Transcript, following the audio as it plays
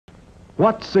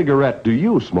What cigarette do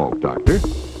you smoke, Doctor?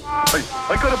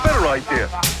 I got a better idea.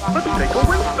 Let's take a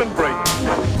Winston break.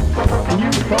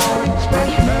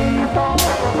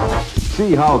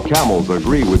 See how camels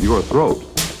agree with your throat.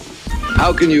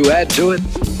 How can you add to it?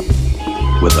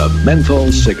 With a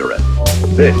menthol cigarette.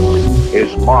 This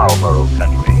is Marlboro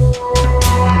country.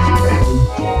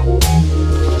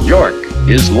 York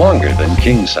is longer than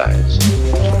king size.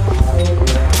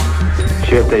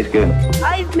 Sure tastes good.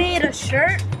 I've made a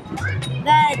shirt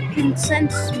that can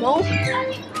sense smoke.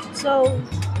 So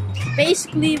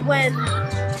basically when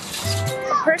a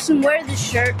person wears the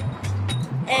shirt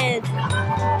and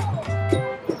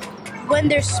when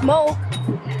there's smoke,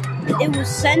 it will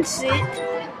sense it.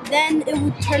 Then it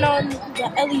would turn on the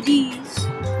LEDs,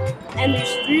 and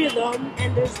there's 3 of them,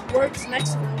 and there's words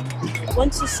next to them.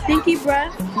 One's a stinky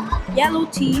breath, yellow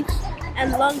teeth,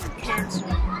 and lung cancer.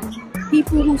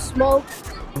 People who smoke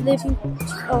live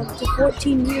to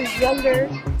 14 years younger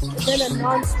than a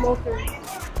non-smoker.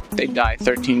 They die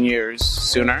 13 years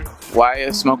sooner. Why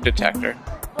a smoke detector?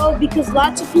 Oh, because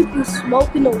lots of people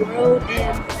smoke in the world,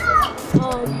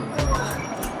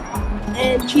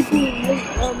 and people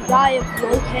die of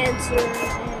lung cancer,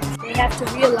 and they have to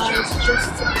realize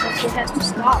that they have to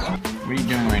stop. What are you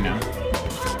doing right now?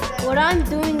 What I'm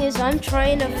doing is I'm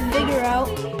trying to figure out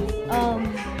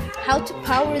how to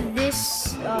power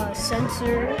this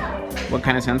sensor. What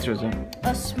kind of sensor is it?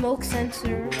 A smoke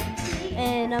sensor,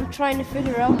 and I'm trying to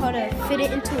figure out how to fit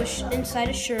it into inside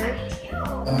a shirt.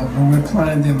 When we're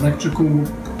applying the electrical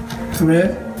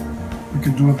thread, we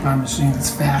can do it by machine. It's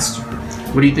faster.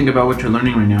 What do you think about what you're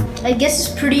learning right now? I guess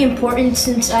it's pretty important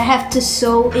since I have to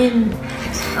sew in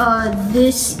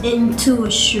this into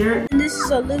a shirt. And this is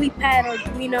a lily pad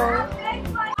Arduino.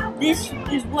 This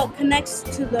is what connects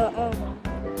to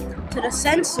the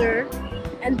sensor,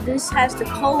 and this has the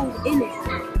code in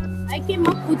it. I came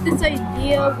up with this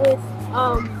idea with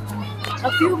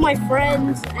a few of my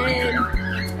friends,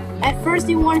 and at first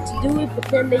they wanted to do it, but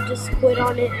then they just quit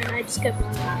on it, and I just kept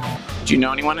doing it. Do you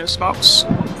know anyone who smokes?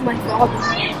 My father.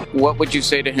 What would you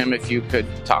say to him if you could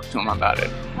talk to him about it?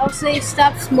 I'll say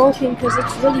stop smoking because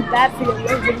it's really bad for your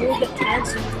lungs and you'll get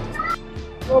cancer.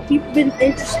 Well, people have been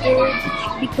interested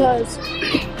because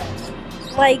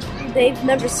they've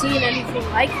never seen anything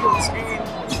like this,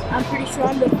 and I'm pretty sure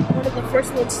I'm one of the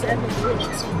first ones to ever do it.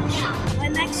 So my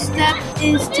next step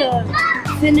is to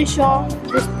finish off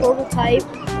this prototype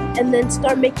and then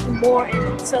start making more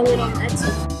and sell it on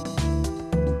Etsy.